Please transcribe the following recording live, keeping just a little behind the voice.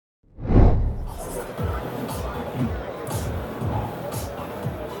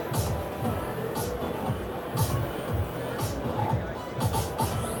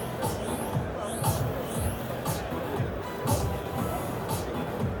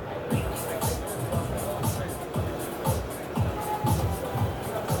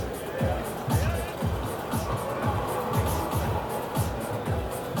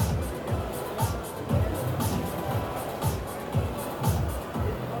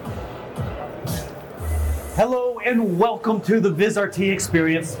Hello and welcome to the Vizrt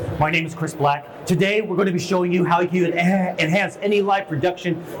experience. My name is Chris Black. Today we're going to be showing you how you can enhance any live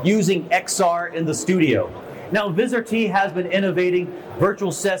production using XR in the studio. Now Vizrt has been innovating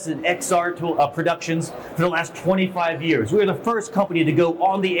virtual sets and XR productions for the last 25 years. We were the first company to go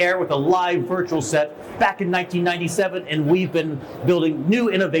on the air with a live virtual set back in 1997, and we've been building new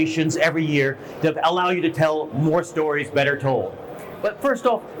innovations every year to allow you to tell more stories better told. But first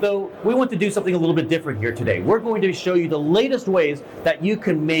off, though, we want to do something a little bit different here today. We're going to show you the latest ways that you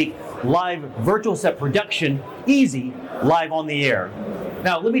can make live virtual set production easy live on the air.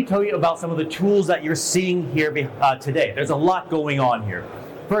 Now, let me tell you about some of the tools that you're seeing here today. There's a lot going on here.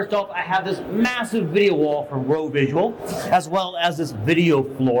 First off, I have this massive video wall from Row Visual, as well as this video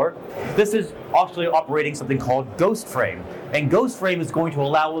floor. This is actually operating something called Ghost Frame. And Ghost Frame is going to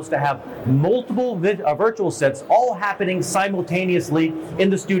allow us to have multiple virtual sets all happening simultaneously in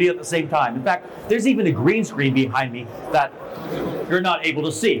the studio at the same time. In fact, there's even a green screen behind me that you're not able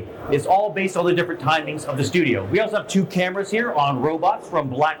to see. It's all based on the different timings of the studio. We also have two cameras here on robots from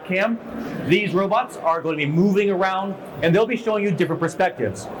Black Cam. These robots are going to be moving around and they'll be showing you different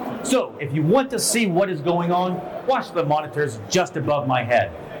perspectives. So if you want to see what is going on, watch the monitors just above my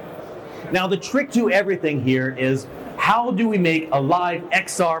head. Now the trick to everything here is how do we make a live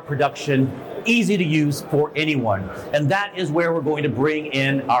XR production easy to use for anyone? And that is where we're going to bring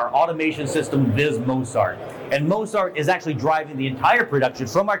in our automation system, Mozart. And Mozart is actually driving the entire production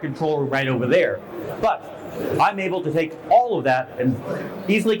from our control room right over there. But I'm able to take all of that and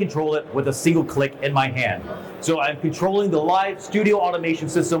easily control it with a single click in my hand. So I'm controlling the live studio automation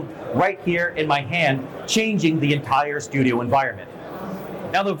system right here in my hand, changing the entire studio environment.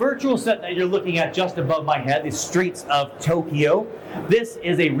 Now the virtual set that you're looking at just above my head, the streets of Tokyo, this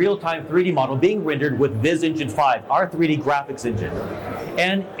is a real-time 3D model being rendered with Vizrt 5, our 3D graphics engine.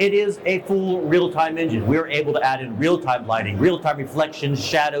 And it is a full real-time engine. We are able to add in real-time lighting, real-time reflections,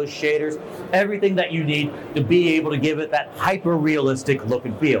 shadows, shaders, everything that you need to be able to give it that hyper-realistic look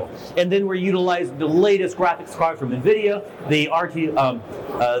and feel. And then we're utilizing the latest graphics card from NVIDIA, the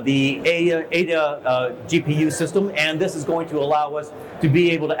Ada GPU system, and this is going to allow us to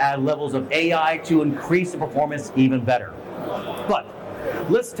be able to add levels of AI to increase the performance even better. But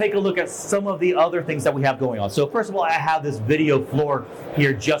let's take a look at some of the other things that we have going on. So first of all, I have this video floor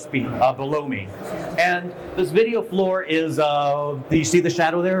here just below me. And this video floor is, do you see the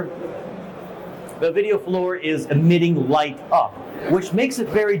shadow there? The video floor is emitting light up, which makes it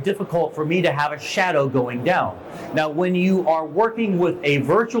very difficult for me to have a shadow going down. Now, when you are working with a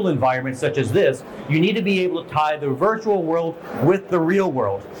virtual environment such as this, you need to be able to tie the virtual world with the real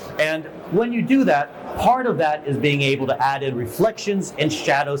world. And when you do that, part of that is being able to add in reflections and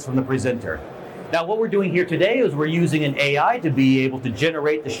shadows from the presenter. Now, what we're doing here today is we're using an AI to be able to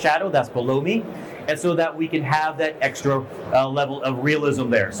generate the shadow that's below me, and so that we can have that extra level of realism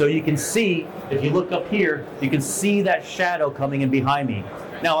there. So you can see, if you look up here, you can see that shadow coming in behind me.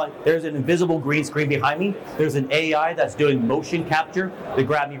 Now, there's an invisible green screen behind me. There's an AI that's doing motion capture to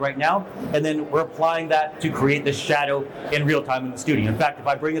grab me right now, and then we're applying that to create the shadow in real time in the studio. In fact, if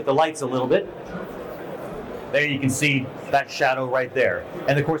I bring up the lights a little bit, there you can see that shadow right there.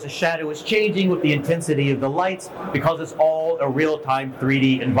 And of course the shadow is changing with the intensity of the lights because it's all a real-time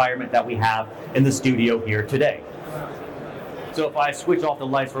 3D environment that we have in the studio here today. So if I switch off the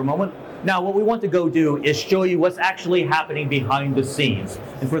lights for a moment, now what we want to go do is show you what's actually happening behind the scenes.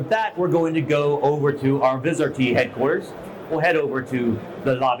 And for that, we're going to go over to our Vizrt headquarters. We'll head over to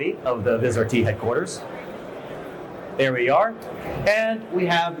the lobby of the Vizrt headquarters. There we are. And we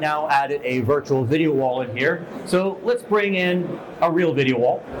have now added a virtual video wall in here. So let's bring in a real video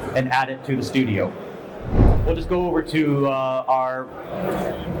wall and add it to the studio. We'll just go over to our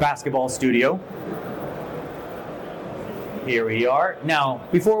basketball studio. Here we are. Now,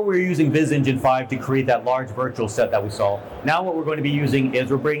 before we were using Vizrt 5 to create that large virtual set that we saw, now what we're going to be using is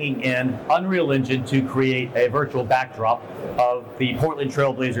we're bringing in Unreal Engine to create a virtual backdrop of the Portland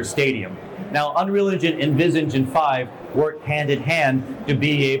Trail Blazers Stadium. Now, Unreal Engine and Vizrt 5 work hand in hand to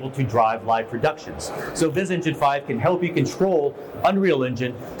be able to drive live productions. So Vizrt 5 can help you control Unreal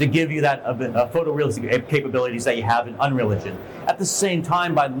Engine to give you that photorealistic capabilities that you have in Unreal Engine. At the same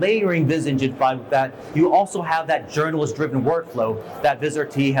time, by layering Vizrt 5 with that, you also have that journalist-driven workflow that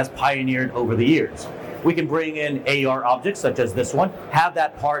Vizrt has pioneered over the years. We can bring in AR objects such as this one, have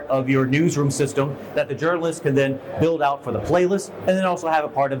that part of your newsroom system that the journalist can then build out for the playlist, and then also have a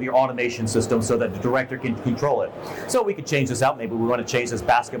part of your automation system so that the director can control it. So we could change this out. Maybe we want to change this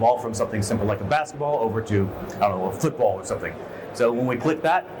basketball from something simple like a basketball over to, I don't know, a football or something. So when we click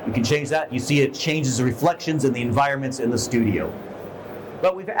that, we can change that. You see it changes the reflections and the environments in the studio.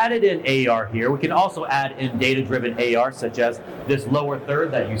 But we've added in AR here. We can also add in data-driven AR, such as this lower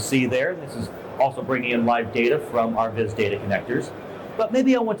third that you see there. This is also bringing in live data from our Viz data connectors. But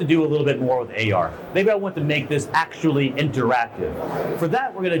maybe I want to do a little bit more with AR. Maybe I want to make this actually interactive. For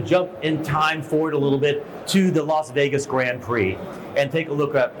that, we're going to jump in time forward a little bit to the Las Vegas Grand Prix and take a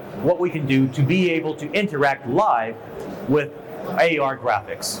look at what we can do to be able to interact live with AR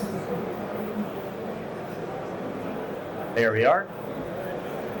graphics. There we are.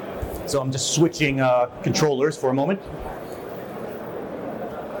 So I'm just switching controllers for a moment.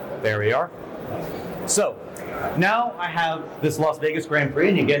 There we are. So now I have this Las Vegas Grand Prix,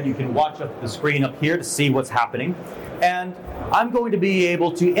 and again, you can watch up the screen up here to see what's happening. And I'm going to be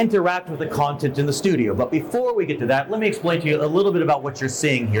able to interact with the content in the studio. But before we get to that, let me explain to you a little bit about what you're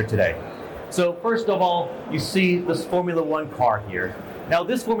seeing here today. So first of all, you see this Formula One car here. Now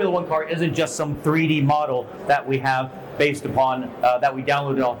this Formula One car isn't just some 3D model that we have based upon, that we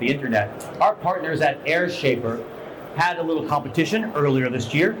downloaded off the internet. Our partners at AirShaper had a little competition earlier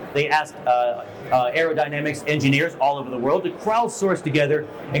this year. They asked aerodynamics engineers all over the world to crowdsource together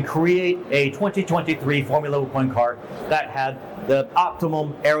and create a 2023 Formula One car that had the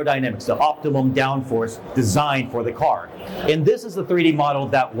optimum aerodynamics, the optimum downforce designed for the car. And this is the 3D model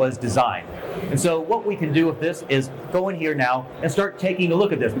that was designed. And so what we can do with this is go in here now and start taking a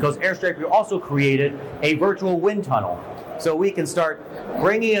look at this, because AirShaper also created a virtual wind tunnel. So we can start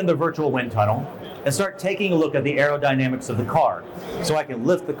bringing in the virtual wind tunnel and start taking a look at the aerodynamics of the car. So I can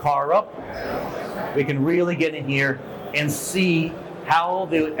lift the car up. We can really get in here and see how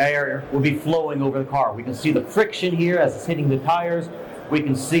the air will be flowing over the car. We can see the friction here as it's hitting the tires. We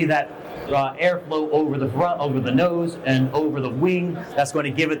can see that airflow over the front, over the nose, and over the wing. That's going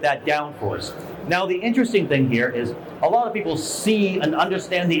to give it that downforce. Now, the interesting thing here is a lot of people see and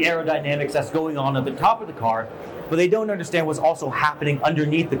understand the aerodynamics that's going on at the top of the car, but they don't understand what's also happening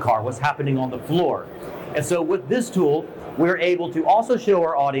underneath the car, what's happening on the floor. And so with this tool, we're able to also show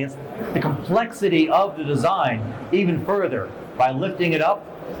our audience the complexity of the design even further by lifting it up,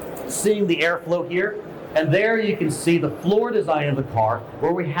 seeing the airflow here, and there you can see the floor design of the car,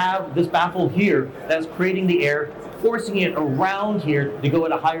 where we have this baffle here that's creating the air, forcing it around here to go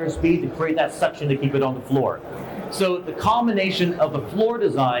at a higher speed to create that suction to keep it on the floor. So the combination of the floor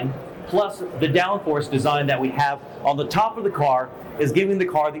design plus the downforce design that we have on the top of the car is giving the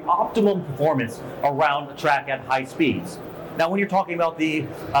car the optimum performance around the track at high speeds. Now, when you're talking about the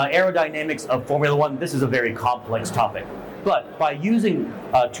aerodynamics of Formula One, this is a very complex topic. But by using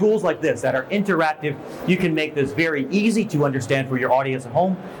tools like this that are interactive, you can make this very easy to understand for your audience at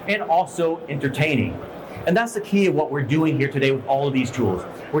home and also entertaining. And that's the key of what we're doing here today with all of these tools.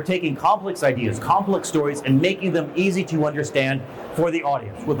 We're taking complex ideas, complex stories, and making them easy to understand for the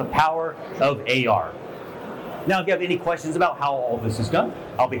audience with the power of AR. Now, if you have any questions about how all this is done,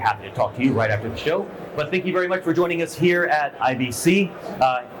 I'll be happy to talk to you right after the show. But thank you very much for joining us here at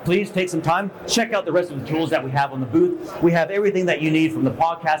IBC. Please take some time, check out the rest of the tools that we have on the booth. We have everything that you need from the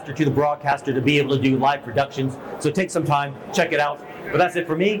podcaster to the broadcaster to be able to do live productions. So take some time, check it out. But that's it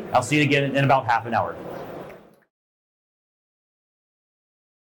for me. I'll see you again in about half an hour.